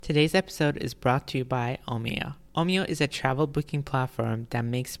Today's episode is brought to you by Omio. Omio is a travel booking platform that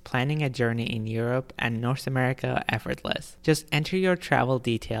makes planning a journey in Europe and North America effortless. Just enter your travel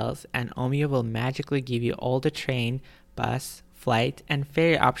details and Omio will magically give you all the train, bus, flight, and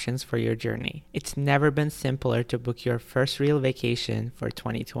ferry options for your journey. It's never been simpler to book your first real vacation for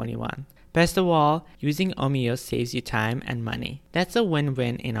 2021. Best of all, using Omio saves you time and money. That's a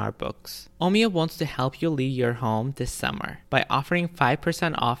win-win in our books. Omio wants to help you leave your home this summer by offering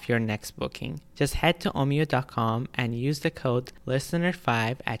 5% off your next booking. Just head to omio.com and use the code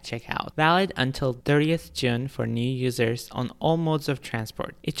LISTENER5 at checkout. Valid until 30th June for new users on all modes of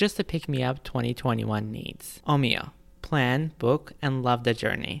transport. It's just a pick-me-up 2021 needs. Omio. Plan, book, and love the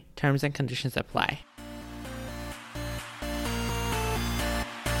journey. Terms and conditions apply.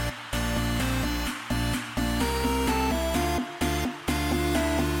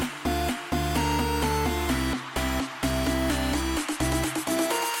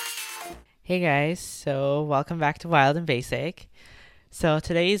 Hey guys, so welcome back to Wild and Basic. So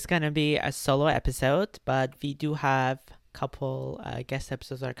today is going to be a solo episode, but we do have a couple guest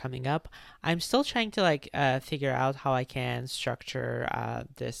episodes are coming up. I'm still trying to figure out how I can structure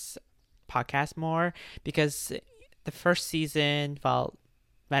this podcast more, because the first season,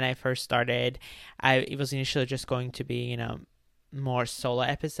 when I first started, it was initially just going to be, more solo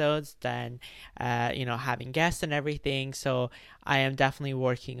episodes than having guests and everything. So I am definitely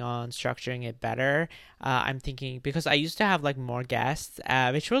working on structuring it better. I'm thinking, because I used to have more guests,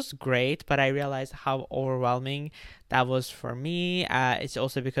 which was great, but I realized how overwhelming that was for me. It's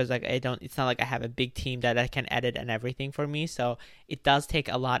also because it's not like I have a big team that I can edit and everything for me, so it does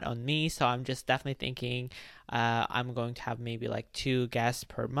take a lot on me. So I'm just definitely thinking I'm going to have maybe 2 guests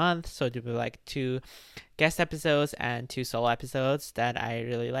per month, so to be 2 guest episodes and 2 solo episodes that I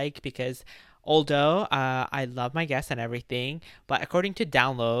really like, because although I love my guests and everything, but according to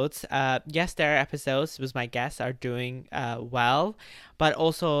downloads, yes, there are episodes with my guests are doing well, but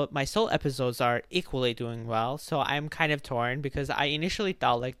also my solo episodes are equally doing well. So I'm kind of torn, because I initially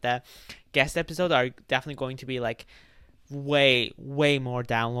thought the guest episodes are definitely going to be way more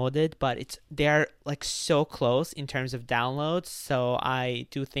downloaded, but they're so close in terms of downloads. So I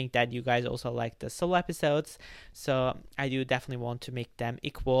do think that you guys also like the solo episodes, so I do definitely want to make them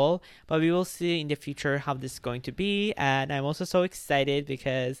equal, but we will see in the future how this is going to be. And I'm also so excited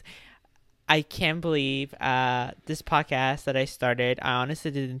because I can't believe this podcast that I started, I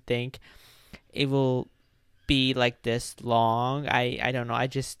honestly didn't think it will be this long. I don't know, I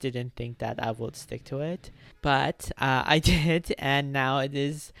just didn't think that I would stick to it, but I did, and now it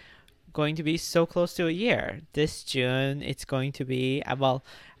is going to be so close to a year. This June it's going to be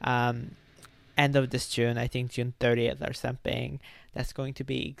end of this June, I think June 30th or something. That's going to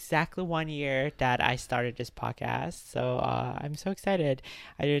be exactly 1 year that I started this podcast, so I'm so excited.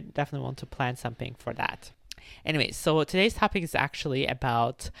 I definitely want to plan something for that. Anyway, so today's topic is actually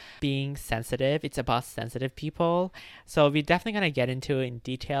about being sensitive. It's about sensitive people. So we're definitely going to get into in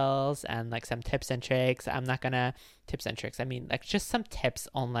details and some tips and tricks. I'm not going to tips and tricks. I mean, just some tips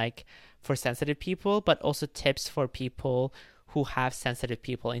on for sensitive people, but also tips for people who have sensitive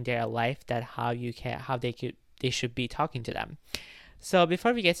people in their life, that how they should be talking to them. So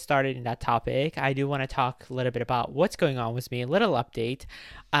before we get started in that topic, I do want to talk a little bit about what's going on with me, a little update.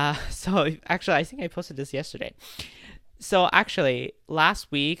 So actually, I think I posted this yesterday. So actually,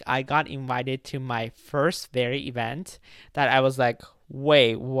 last week, I got invited to my first very event that I was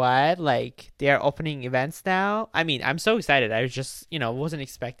wait, what? They're opening events now? I mean, I'm so excited. I was just, wasn't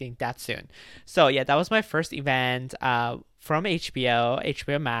expecting that soon. So yeah, that was my first event from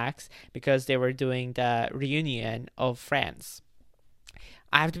HBO Max, because they were doing the reunion of Friends.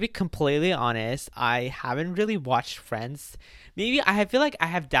 I have to be completely honest, I haven't really watched Friends. Maybe I feel I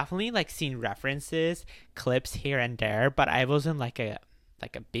have definitely seen references, clips here and there, but I wasn't a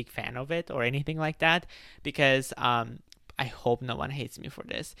big fan of it or anything like that, because I hope no one hates me for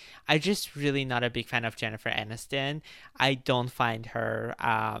this. I just really not a big fan of Jennifer Aniston. I don't find her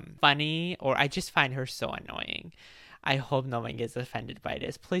funny, or I just find her so annoying. I hope no one gets offended by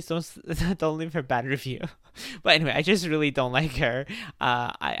this. Please don't leave her bad review. But anyway, I just really don't like her.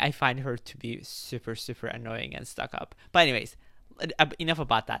 I find her to be super, super annoying and stuck up. But anyways, enough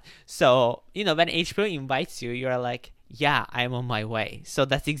about that. So, when HBO invites you, you're yeah, I'm on my way. So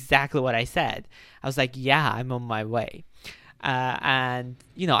that's exactly what I said. I was yeah, I'm on my way. And,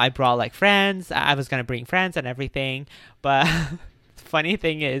 I brought friends. I was going to bring friends and everything. But funny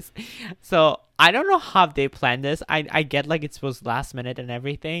thing is, so I don't know how they planned this. I get it was last minute and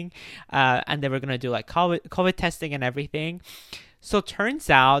everything, and they were gonna do COVID testing and everything. So turns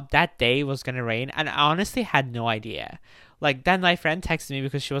out that day was gonna rain, and I honestly had no idea. Like, then my friend texted me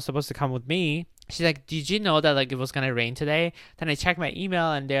because she was supposed to come with me. She's like, did you know that like it was gonna rain today? Then I checked my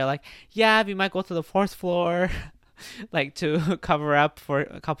email and they're like, yeah, we might go to the fourth floor. Like to cover up for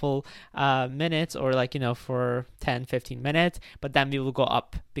a couple minutes, or like, for 10-15 minutes, but then we will go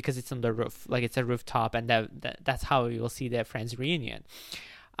up because it's on the roof, like it's a rooftop, and that's how we will see their friends reunion.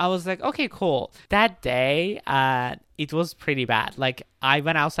 I was like, okay, cool. That day it was pretty bad. Like, I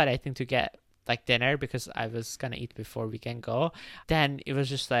went outside, I think, to get like dinner because I was gonna eat before we can go. Then it was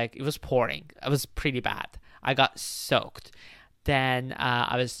just like, it was pouring. It was pretty bad. I got soaked. Then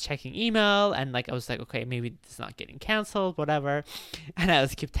I was checking email, and like I was like, okay, maybe it's not getting canceled, whatever. And I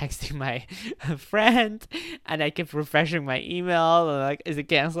was keep texting my friend, and I kept refreshing my email, and like, is it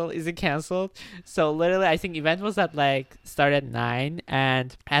canceled? Is it canceled? So literally, I think event was at like start at 9,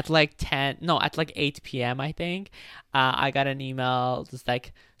 and at like 8 p.m. I think I got an email just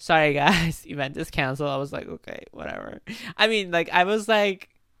like, sorry guys, event is canceled. I was like, okay, whatever. I mean, like, I was like,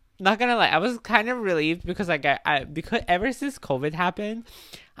 not gonna lie, I was kind of relieved because like because ever since COVID happened,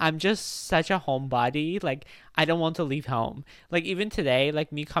 I'm just such a homebody. Like, I don't want to leave home. Like, even today,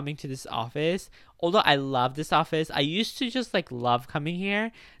 like me coming to this office, although I love this office, I used to just like love coming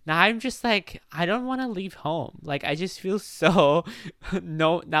here. Now I'm just like, I don't want to leave home. Like, I just feel so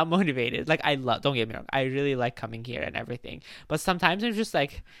not motivated. Like, don't get me wrong, I really like coming here and everything, but sometimes I'm just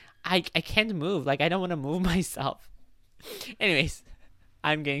like, I can't move. Like, I don't want to move myself. Anyways,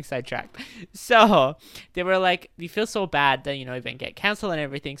 I'm getting sidetracked. So they were like, we feel so bad that, event get canceled and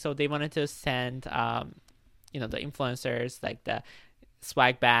everything. So they wanted to send, the influencers, like the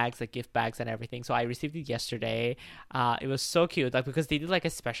swag bags, like gift bags and everything. So I received it yesterday. It was so cute, like, because they did like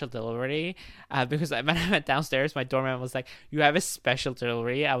a special delivery. Because when I went downstairs, my doorman was like, you have a special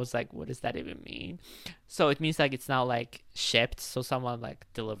delivery. I was like, what does that even mean? So it means like it's now like shipped. So someone like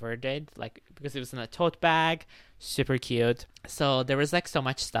delivered it, like, because it was in a tote bag. Super cute. So there was like so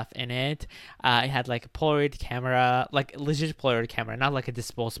much stuff in it. It had like a Polaroid camera, like legit Polaroid camera, not like a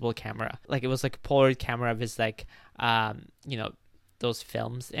disposable camera. Like, it was like a Polaroid camera with like those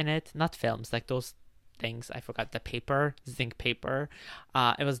films in it. Not films, like those things. I forgot the paper, zinc paper.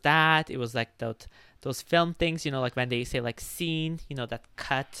 It was that. It was like those film things, like when they say like scene, that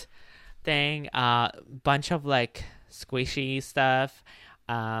cut thing. Bunch of like squishy stuff.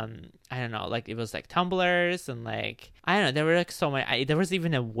 I don't know, like it was like tumblers, and like, I don't know, there were like so many. There was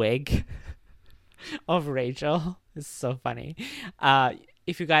even a wig of Rachel. It's so funny.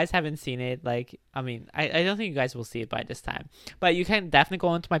 If you guys haven't seen it, like, I mean, I don't think you guys will see it by this time, but you can definitely go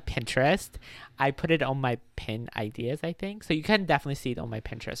onto my Pinterest. I put it on my pin ideas, I think, so you can definitely see it on my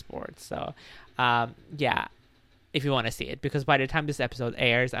Pinterest board. So yeah, if you want to see it, because by the time this episode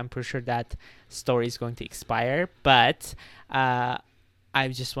airs, I'm pretty sure that story is going to expire. But I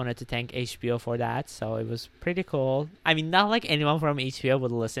just wanted to thank HBO for that. So it was pretty cool. I mean, not like anyone from HBO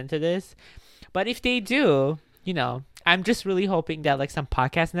would listen to this, but if they do, I'm just really hoping that like some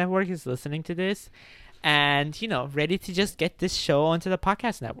podcast network is listening to this and, ready to just get this show onto the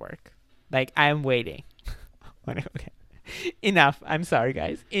podcast network. Like, I'm waiting. Okay. Enough. I'm sorry,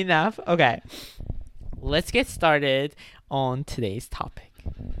 guys. Enough. Okay. Let's get started on today's topic.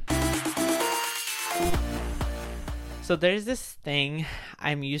 So there's this thing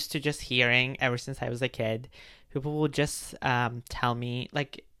I'm used to just hearing ever since I was a kid. People will just tell me,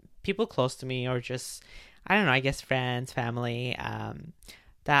 like, people close to me, or just, I don't know, I guess friends, family,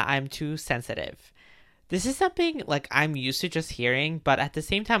 that I'm too sensitive. This is something like I'm used to just hearing, but at the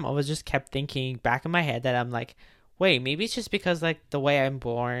same time, I was just kept thinking back in my head that I'm like, wait, maybe it's just because like the way I'm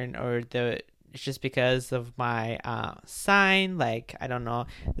born, or it's just because of my sign. Like, I don't know.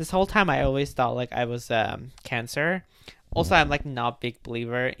 This whole time I always thought like I was Cancer. Also, I'm like not big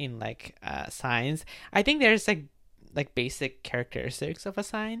believer in like signs. I think there's like basic characteristics of a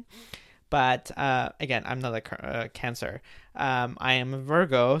sign, but again, I'm not a Cancer. I am a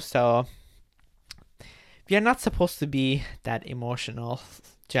Virgo, so we are not supposed to be that emotional.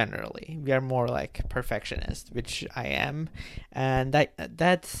 Generally, we are more like perfectionist, which I am, and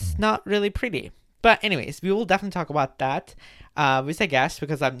that's not really pretty. But anyways, we will definitely talk about that with a guest,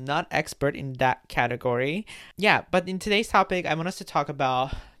 because I'm not expert in that category. Yeah, but in today's topic, I want us to talk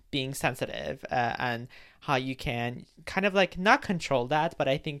about being sensitive and how you can kind of like not control that, but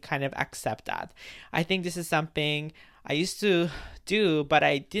I think kind of accept that. I think this is something I used to do, but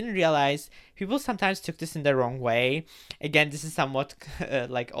I didn't realize people sometimes took this in the wrong way. Again, this is somewhat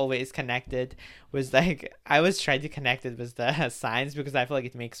like always connected with like, I was trying to connect it with the signs because I feel like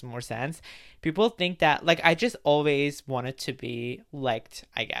it makes more sense. People think that like I just always wanted to be liked,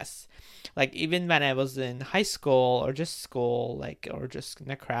 I guess. Like even when I was in high school or just school, like, or just in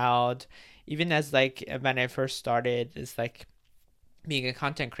the crowd, even as like when I first started, it's like being a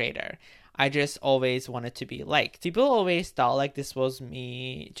content creator. I just always wanted to be liked. People always thought like this was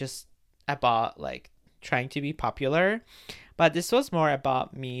me just about like trying to be popular, but this was more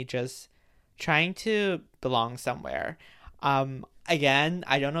about me just trying to belong somewhere. Again,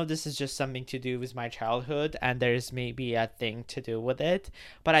 I don't know if this is just something to do with my childhood and there's maybe a thing to do with it,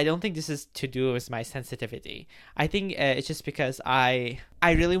 but I don't think this is to do with my sensitivity. I think it's just because I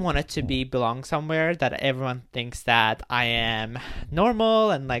really wanted to be belong somewhere that everyone thinks that I am normal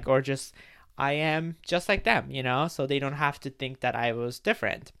and like, or just I am just like them, you know, so they don't have to think that I was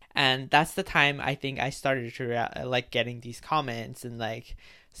different. And that's the time I think I started to like getting these comments, and like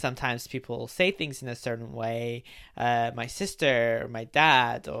sometimes people say things in a certain way. My sister or my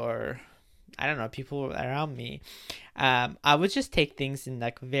dad, or I don't know, people around me, I would just take things in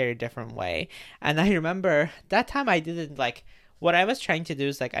like a very different way. And I remember that time I didn't like, what I was trying to do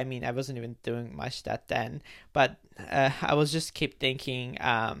is like, I mean, I wasn't even doing much that then, but I was just keep thinking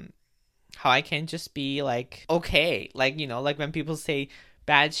how I can just be like okay, like, you know, like when people say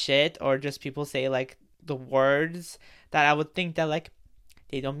bad shit, or just people say like the words that I would think that like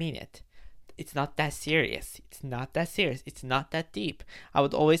they don't mean it. It's not that serious. It's not that serious. It's not that deep. I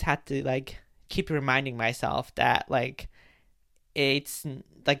would always have to like keep reminding myself that like it's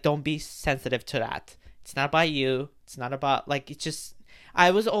like, don't be sensitive to that. It's not about you. It's not about like, it's just, I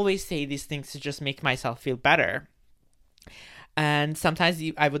was always say these things to just make myself feel better. And sometimes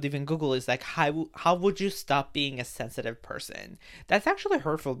I would even Google is like, how would you stop being a sensitive person? That's actually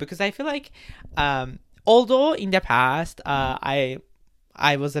hurtful, because I feel like although in the past I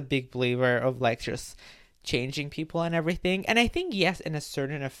was a big believer of like just changing people and everything, and I think yes, in a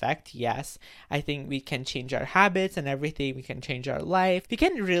certain effect, yes, I think we can change our habits and everything, we can change our life, we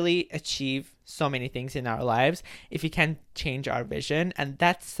can really achieve so many things in our lives if we can change our vision, and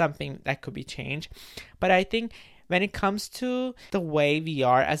that's something that could be changed. But I think when it comes to the way we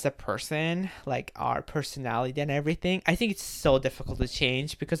are as a person, like our personality and everything, I think it's so difficult to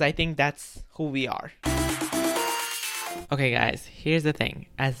change, because I think that's who we are. Okay guys, here's the thing.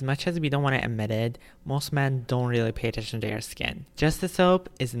 As much as we don't want to admit it, most men don't really pay attention to their skin. Just the soap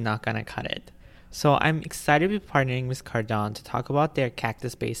is not gonna cut it. So I'm excited to be partnering with Cardone to talk about their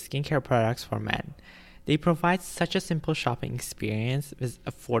cactus-based skincare products for men. They provide such a simple shopping experience with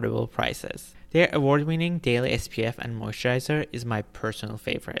affordable prices. Their award-winning daily SPF and moisturizer is my personal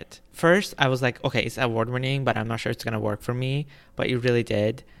favorite. First, I was like, okay, it's award-winning, but I'm not sure it's gonna work for me, but it really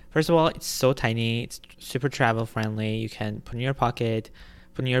did. First of all, it's so tiny, it's super travel-friendly. You can put in your pocket,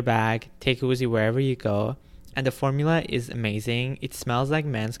 put in your bag, take it with you wherever you go. And the formula is amazing. It smells like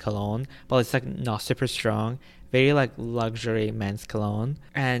men's cologne, but it's like not super strong. Very like luxury men's cologne,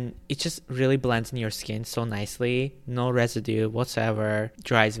 and it just really blends in your skin so nicely. No residue whatsoever,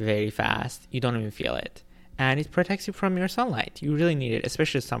 dries very fast, you don't even feel it, and it protects you from your sunlight. You really need it,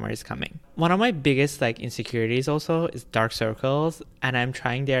 especially summer is coming. One of my biggest like insecurities also is dark circles, and I'm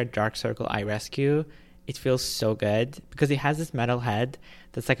trying their dark circle eye rescue. It feels so good because it has this metal head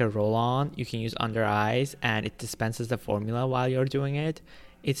that's like a roll-on you can use under eyes, and it dispenses the formula while you're doing it.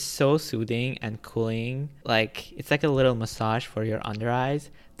 It's so soothing and cooling. Like, it's like a little massage for your under eyes.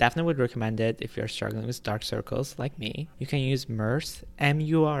 Definitely would recommend it if you're struggling with dark circles like me. You can use MERS,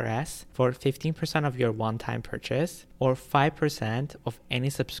 M-U-R-S, for 15% of your one-time purchase or 5% of any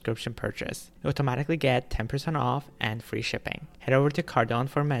subscription purchase. You automatically get 10% off and free shipping. Head over to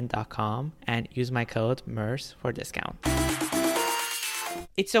cardoneformen.com and use my code MERS for discount.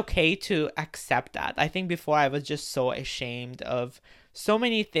 It's okay to accept that. I think before I was just so ashamed of so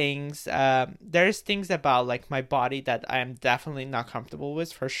many things. There's things about like my body that I am definitely not comfortable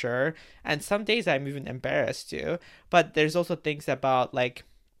with, for sure, and some days I'm even embarrassed too. But there's also things about like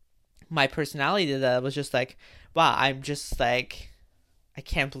my personality that I was just like, wow, I'm just like, I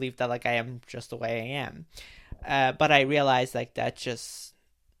can't believe that like I am just the way I am. But I realized like that's just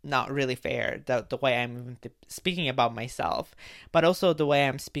not really fair, the way I'm speaking about myself, but also the way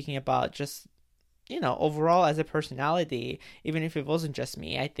I'm speaking about just, you know, overall as a personality. Even if it wasn't just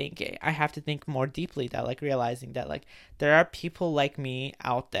me, I think I have to think more deeply, that like realizing that like there are people like me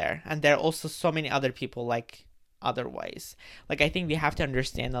out there, and there are also so many other people like otherwise. Like I think we have to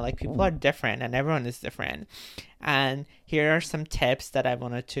understand that like people are different and everyone is different. And here are some tips that I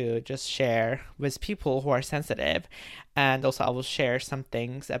wanted to just share with people who are sensitive, and also I will share some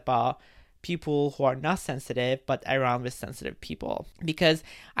things about people who are not sensitive but around with sensitive people, because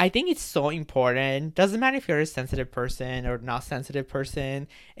I think it's so important. Doesn't matter if you're a sensitive person or not sensitive person.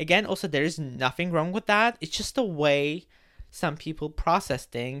 Again, also there is nothing wrong with that. It's just the way some people process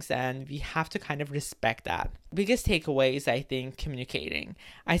things, and we have to kind of respect that. Biggest takeaway is, I think, communicating.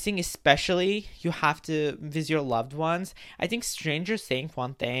 I think especially you have to, with your loved ones, I think strangers saying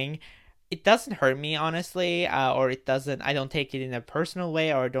one thing, it doesn't hurt me, honestly, or it doesn't, I don't take it in a personal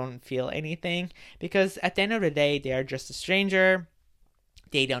way or don't feel anything, because at the end of the day, they are just a stranger.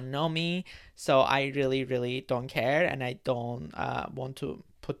 They don't know me, so I really, really don't care, and I don't want to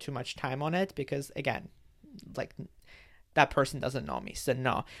put too much time on it, because again, like, that person doesn't know me, so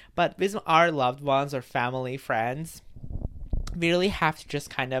no. But with our loved ones or family, friends, we really have to just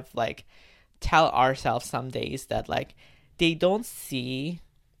kind of like tell ourselves some days that like they don't see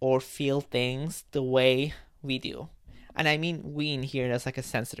or feel things the way we do. And I mean we in here as like a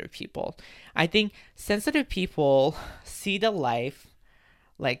sensitive people. I think sensitive people see the life,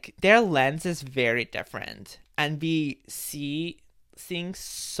 like their lens is very different, and we see things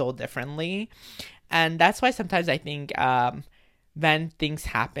so differently. And that's why sometimes I think when things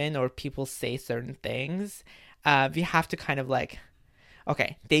happen or people say certain things, we have to kind of like,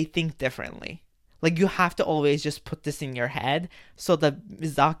 okay, they think differently. Like, you have to always just put this in your head so that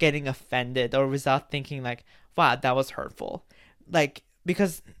without getting offended or without thinking like, wow, that was hurtful. Like,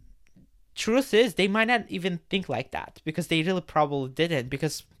 because truth is, they might not even think like that, because they really probably didn't.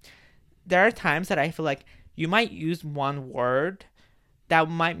 Because there are times that I feel like you might use one word that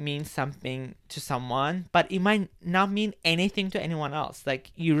might mean something to someone, but it might not mean anything to anyone else.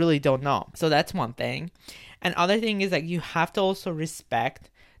 Like, you really don't know. So that's one thing. And other thing is, like, you have to also respect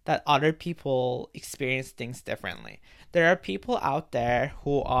that other people experience things differently. There are people out there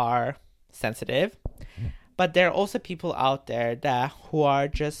who are sensitive, but there are also people out there that who are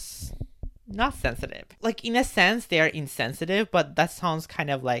just not sensitive. Like, in a sense, they are insensitive, but that sounds kind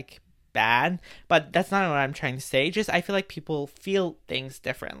of like bad, but that's not what I'm trying to say. Just, I feel like people feel things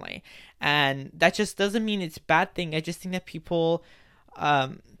differently, and that just doesn't mean it's a bad thing. I just think that people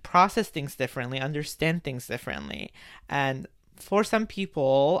process things differently, understand things differently. And for some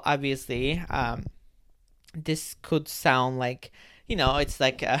people, obviously, this could sound like, it's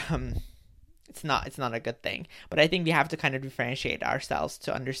like it's not a good thing. But I think we have to kind of differentiate ourselves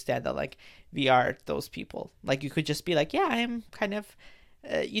to understand that, like, we are those people. Like, you could just be like, yeah, I am kind of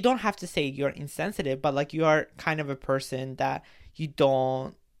you don't have to say you're insensitive, but like, you are kind of a person that you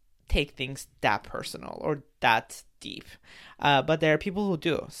don't take things that personal or that deep. But there are people who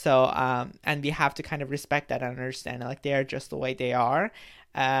do. So, and we have to kind of respect that and understand, like, they are just the way they are,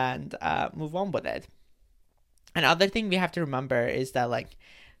 and move on with it. Another thing we have to remember is that, like,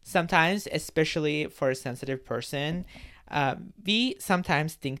 sometimes, especially for a sensitive person, we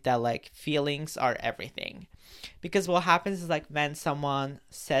sometimes think that, like, feelings are everything. Because what happens is, like, when someone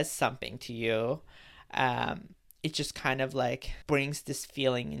says something to you, it just kind of like brings this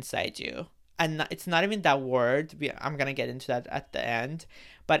feeling inside you. And it's not even that word. I'm going to get into that at the end.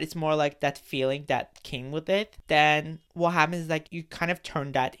 But it's more like that feeling that came with it. Then what happens is, like, you kind of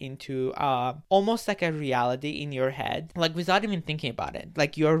turn that into almost like a reality in your head. Like, without even thinking about it.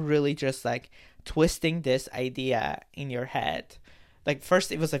 Like, you're really just like twisting this idea in your head. Like,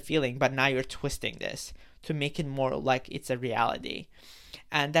 first it was a feeling, but now you're twisting this to make it more like it's a reality.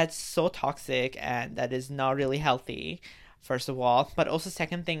 And that's so toxic, and that is not really healthy, first of all. But also,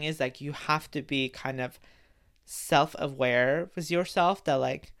 second thing is, like, you have to be kind of self-aware with yourself that,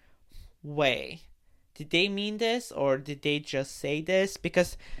 like, wait, did they mean this or did they just say this?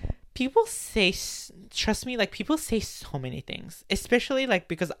 Because people say, trust me, like, people say so many things, especially, like,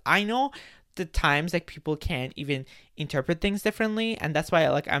 because I know the times, like, people can't even interpret things differently, and that's why,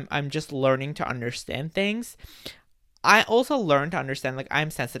 like, I'm just learning to understand things. I also learned to understand, like, I'm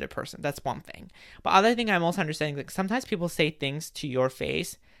a sensitive person. That's one thing. But other thing, I'm also understanding, like, sometimes people say things to your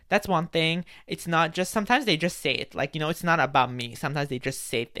face. That's one thing. It's not just, sometimes they just say it. Like, it's not about me. Sometimes they just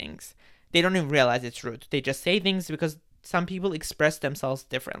say things. They don't even realize it's rude. They just say things because some people express themselves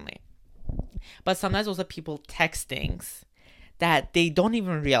differently. But sometimes also people text things that they don't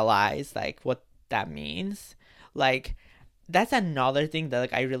even realize, like, what that means. Like, that's another thing that,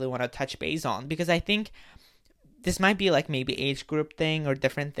 like, I really want to touch base on, because I think this might be, like, maybe age group thing or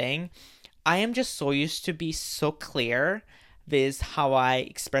different thing. I am just so used to be so clear with how I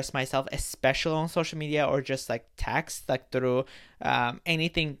express myself, especially on social media or just, like, text, like, through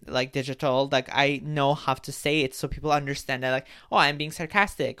anything, like, digital. Like, I know how to say it so people understand that, like, oh, I'm being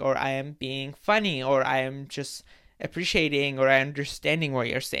sarcastic, or I am being funny, or I am just appreciating, or understanding what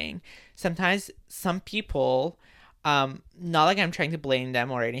you're saying. Sometimes some people, not like I'm trying to blame them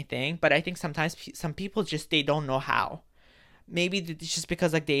or anything, but I think sometimes some people just, they don't know how. maybe it's just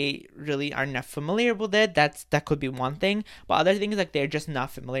because like they really are not familiar with it. That could be one thing. But other things, like they're just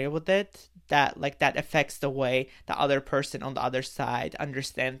not familiar with it, that affects the way the other person on the other side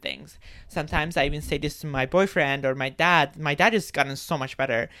understand things. Sometimes I even say this to my boyfriend or my dad. My dad has gotten so much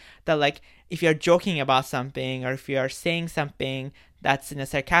better that like if you're joking about something or if you're saying something that's in a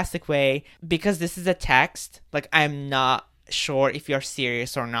sarcastic way, because this is a text, like I'm not sure if you're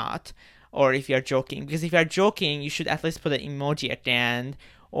serious or not, or if you're joking. Because if you're joking, you should at least put an emoji at the end,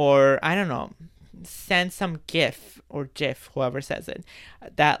 or I don't know, send some gif or gif, whoever says it,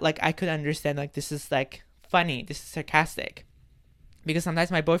 that like I could understand like this is like funny, this is sarcastic. Because sometimes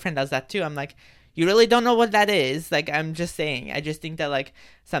my boyfriend does that too. I'm like, you really don't know what that is. Like, I'm just saying. I just think that, like,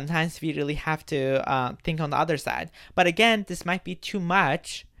 sometimes we really have to think on the other side. But again, this might be too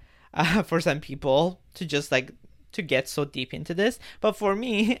much for some people to just, like, to get so deep into this. But for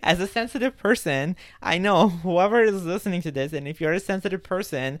me, as a sensitive person, I know whoever is listening to this, and if you're a sensitive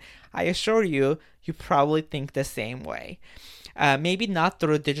person, I assure you, you probably think the same way. Maybe not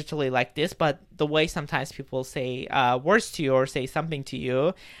through digitally like this, but the way sometimes people say words to you or say something to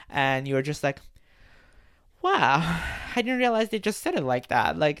you, and you're just like, wow, I didn't realize they just said it like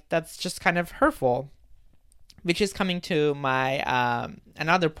that. Like, that's just kind of hurtful. Which is coming to my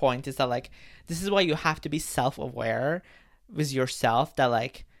another point is that, like, this is why you have to be self-aware with yourself that,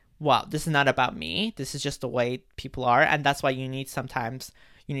 like, wow, this is not about me. This is just the way people are. And that's why you need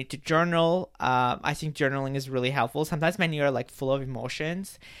to journal. I think journaling is really helpful. Sometimes when you're, like, full of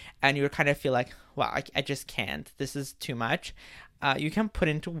emotions and you kind of feel like, wow, I just can't. This is too much. You can put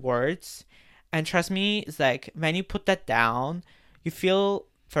into words. And trust me, it's like when you put that down, you feel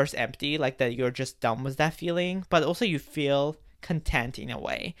first empty, like that you're just done with that feeling, but also you feel content in a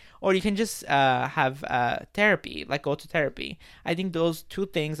way. Or you can just have therapy, like go to therapy. I think those two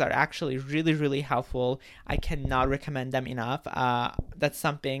things are actually really, really helpful. I cannot recommend them enough. That's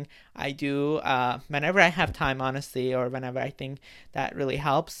something I do whenever I have time, honestly, or whenever I think that really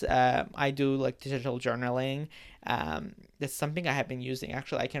helps. I do like digital journaling. That's something I have been using.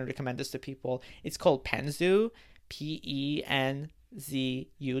 Actually, I can recommend this to people. It's called Penzu, penzu.com.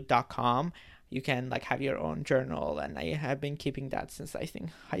 You can like have your own journal, and I have been keeping that since I think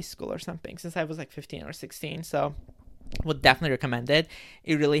high school or something, since I was like 15 or 16. So would definitely recommend it.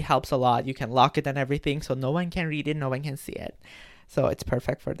 It really helps a lot. You can lock it and everything, so no one can read it, no one can see it. So it's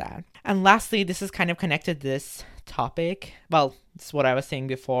perfect for that. And lastly, this is kind of connected to this topic. Well, this is what I was saying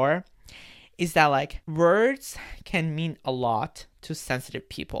before, is that like words can mean a lot to sensitive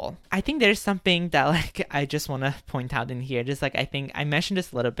people. I think there's something that like I just want to point out in here. Just like I think I mentioned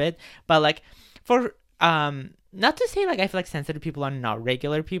this a little bit, but like for not to say like I feel like sensitive people are not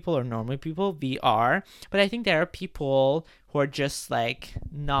regular people or normal people. We are, but I think there are people who are just like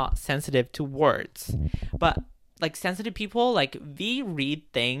not sensitive to words. But like sensitive people, like we read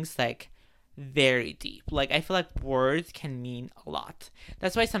things like very deep. Like I feel like words can mean a lot.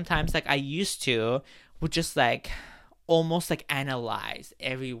 That's why sometimes like I used to would just like almost like analyze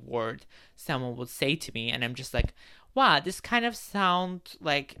every word someone would say to me, and I'm just like, wow, this kind of sound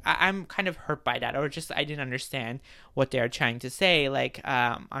like I'm kind of hurt by that, or just I didn't understand what they're trying to say. Like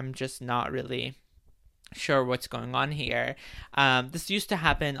I'm just not really sure what's going on here. This used to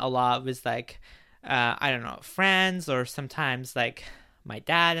happen a lot with like I don't know, friends, or sometimes like my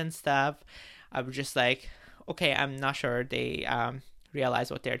dad and stuff. I was just like, okay, I'm not sure they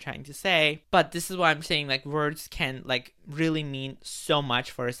realize what they're trying to say. But this is why I'm saying like words can like really mean so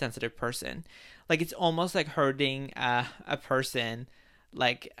much for a sensitive person. Like it's almost like hurting a person,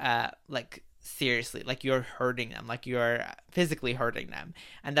 like seriously, like you're hurting them, like you're physically hurting them,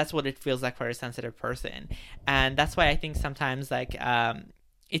 and that's what it feels like for a sensitive person. And that's why I think sometimes like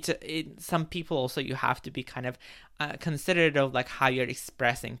some people also you have to be kind of considerate of like how you're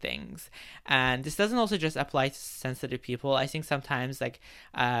expressing things. And this doesn't also just apply to sensitive people. I think sometimes like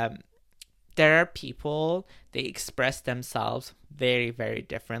there are people, they express themselves very, very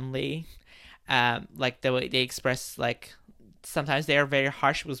differently. Like the way they express, like sometimes they are very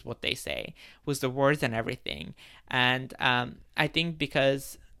harsh with what they say, with the words and everything. And I think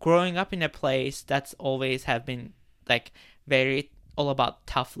because growing up in a place that's always have been like very all about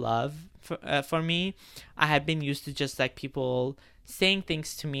tough love for me, I have been used to just like people saying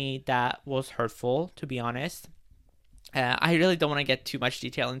things to me that was hurtful, to be honest. I really don't want to get too much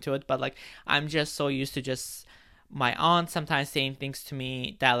detail into it, but like I'm just so used to just my aunt sometimes saying things to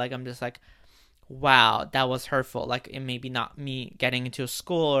me that like I'm just like, wow, that was hurtful. Like it maybe not me getting into a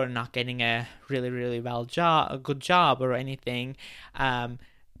school or not getting a really, really a good job or anything.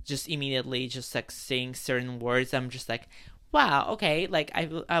 Just immediately just like saying certain words, I'm just like, wow, okay, like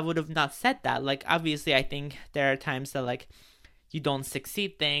I would have not said that. Like obviously I think there are times that like you don't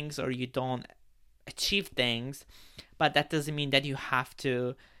succeed things or you don't achieve things, but that doesn't mean that you have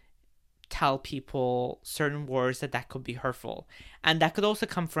to tell people certain words that could be hurtful. And that could also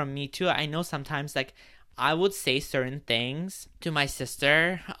come from me too. I know sometimes like I would say certain things to my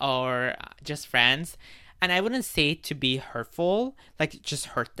sister or just friends, and I wouldn't say it to be hurtful, like just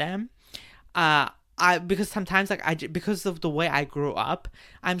hurt them. Because sometimes like because of the way I grew up,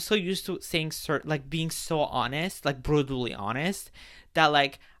 I'm so used to saying certain, like being so honest, like brutally honest, that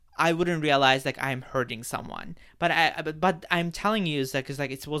like I wouldn't realize like I'm hurting someone. But I'm telling you is that because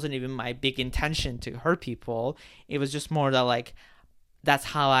like it wasn't even my big intention to hurt people. It was just more that like that's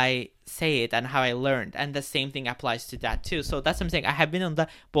how I say it and how I learned. And the same thing applies to that too. So that's what I'm saying. I have been on the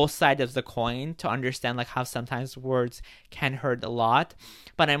both sides of the coin to understand like how sometimes words can hurt a lot.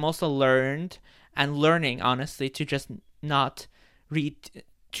 But I'm also learning honestly to just not read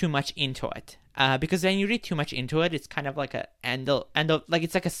too much into it. Because when you read too much into it, it's kind of like like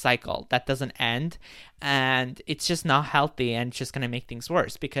it's like a cycle that doesn't end, and it's just not healthy, and it's just gonna make things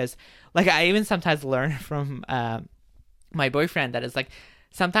worse. Because like I even sometimes learn from my boyfriend that is like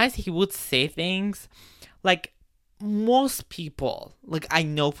sometimes he would say things like most people like I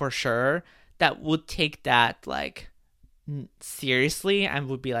know for sure that would take that like seriously and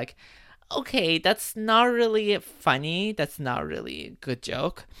would be like, okay, that's not really funny, that's not really a good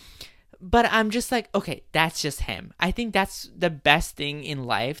joke. But I'm just like, okay, that's just him. I think that's the best thing in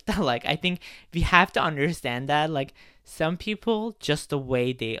life that like I think we have to understand that like some people just the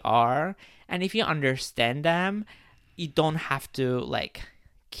way they are, and if you understand them, you don't have to like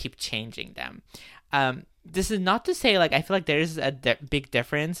keep changing them. This is not to say like I feel like there is a big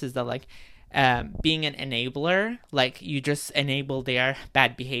difference is that like being an enabler, like you just enable their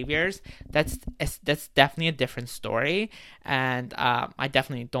bad behaviors, that's definitely a different story. And I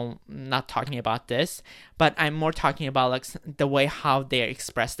definitely not talking about this, but I'm more talking about like the way how they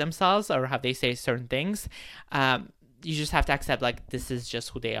express themselves or how they say certain things. You just have to accept like this is just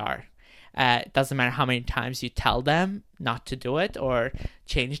who they are. It doesn't matter how many times you tell them not to do it or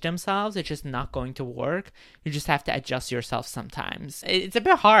change themselves, it's just not going to work. You just have to adjust yourself sometimes. It's a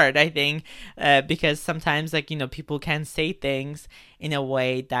bit hard, I think, because sometimes like, you know, people can say things in a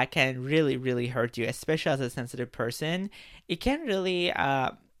way that can really, really hurt you, especially as a sensitive person. It can really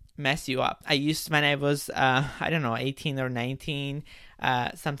mess you up. When I was, 18 or 19,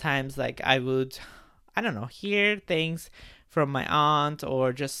 sometimes like I would, hear things from my aunt,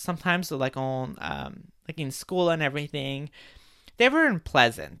 or just sometimes like on like in school and everything. They weren't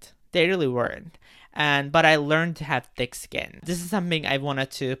pleasant, they really weren't. But I learned to have thick skin. This is something I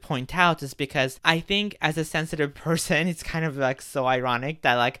wanted to point out, is because I think as a sensitive person, it's kind of like so ironic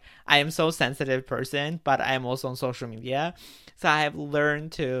that like I am so sensitive person, but I am also on social media. So I have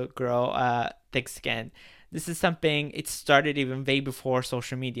learned to grow thick skin. This is something, it started even way before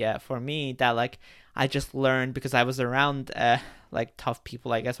social media for me, that like I just learned because I was around like tough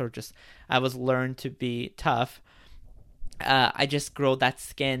people, I guess, or just I was learned to be tough. I just grow that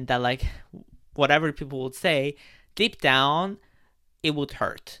skin that like whatever people would say, deep down, it would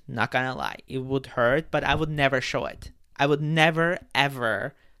hurt. Not gonna lie, it would hurt, but I would never show it. I would never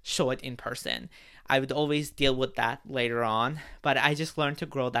ever show it in person. I would always deal with that later on, but I just learned to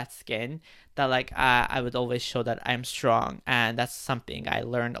grow that skin that like I would always show that I'm strong, and that's something I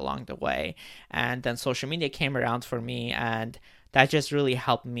learned along the way. And then social media came around for me, and that just really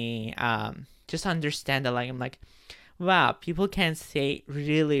helped me just understand that like I'm like, wow, people can say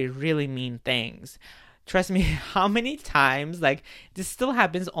really, really mean things. Trust me, how many times, like this still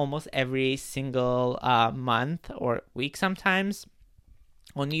happens almost every single month or week sometimes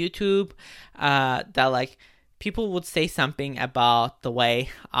on YouTube, that like people would say something about the way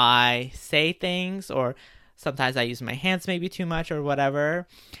I say things, or sometimes I use my hands maybe too much or whatever,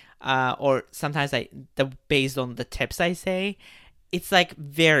 or sometimes based on the tips I say, it's like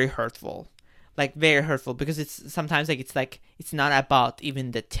very hurtful. Like very hurtful, because it's sometimes like it's not about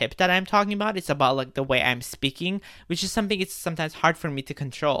even the tip that I'm talking about, it's about like the way I'm speaking, which is something it's sometimes hard for me to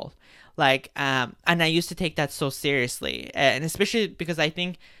control. Like and I used to take that so seriously, and especially because I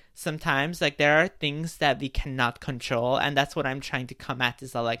think sometimes like there are things that we cannot control, and that's what I'm trying to come at,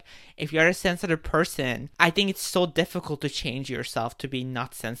 is that like if you're a sensitive person, I think it's so difficult to change yourself to be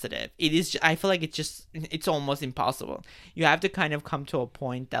not sensitive. It is, I feel like it's almost impossible. You have to kind of come to a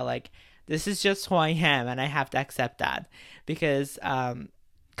point that like this is just who I am, and I have to accept that. Because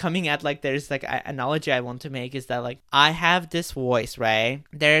coming at like, there's like an analogy I want to make, is that like I have this voice, right?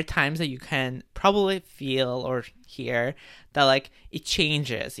 There are times that you can probably feel or hear that like it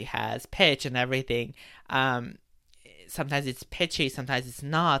changes, it has pitch and everything. Sometimes it's pitchy, sometimes it's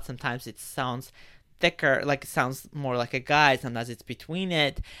not, sometimes it sounds thicker, like it sounds more like a guy, sometimes it's between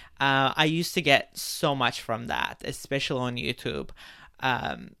it. I used to get so much from that, especially on YouTube.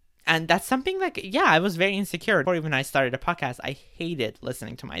 And that's something like, yeah, I was very insecure. Before even I started a podcast, I hated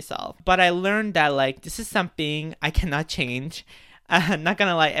listening to myself. But I learned that like, this is something I cannot change. Not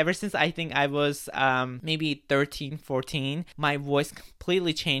gonna lie, ever since I think I was maybe 13, 14, my voice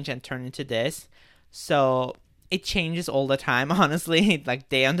completely changed and turned into this. So it changes all the time, honestly, like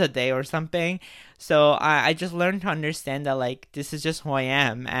day on the day or something. So I just learned to understand that like, this is just who I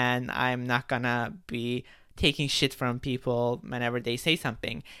am, and I'm not gonna be taking shit from people whenever they say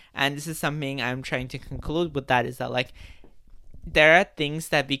something. And this is something I'm trying to conclude with, that is that like, there are things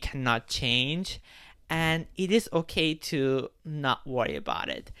that we cannot change, and it is okay to not worry about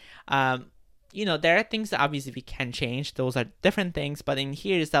it. There are things that obviously we can change. Those are different things. But in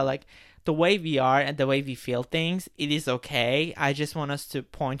here is that like, the way we are and the way we feel things, it is okay. I just want us to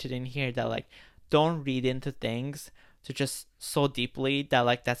point it in here that like, don't read into things to just so deeply that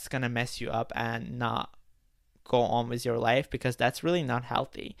like, that's gonna mess you up and not go on with your life, because that's really not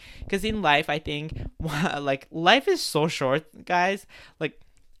healthy. Because in life, I think like, life is so short, guys. Like,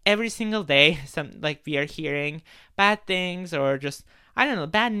 every single day, we are hearing bad things, or just, I don't know,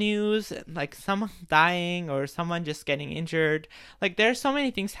 bad news, like someone dying or someone just getting injured. Like, there are so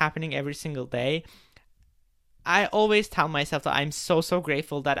many things happening every single day. I always tell myself that I'm so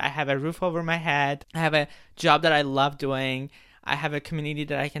grateful that I have a roof over my head. I have a job that I love doing. I have a community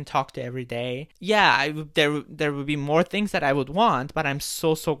that I can talk to every day. Yeah, there would be more things that I would want, but I'm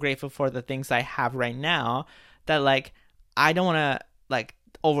so grateful for the things I have right now, that like, I don't want to like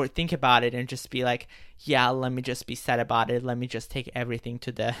overthink about it and just be like, yeah, let me just be sad about it. Let me just take everything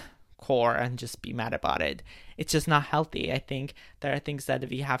to the core and just be mad about it. It's just not healthy. I think there are things that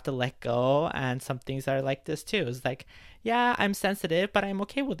we have to let go, and some things are like this too. It's like, yeah, I'm sensitive, but I'm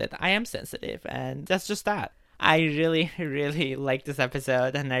okay with it. I am sensitive, and that's just that. I really like this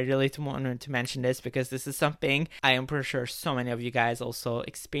episode, and I really wanted to mention this because this is something I am pretty sure so many of you guys also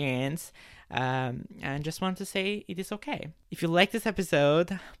experience. And just want to say it is okay. If you like this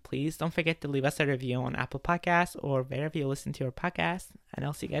episode, please don't forget to leave us a review on Apple Podcasts or wherever you listen to your podcast. And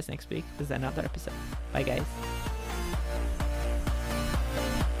I'll see you guys next week with another episode. Bye, guys.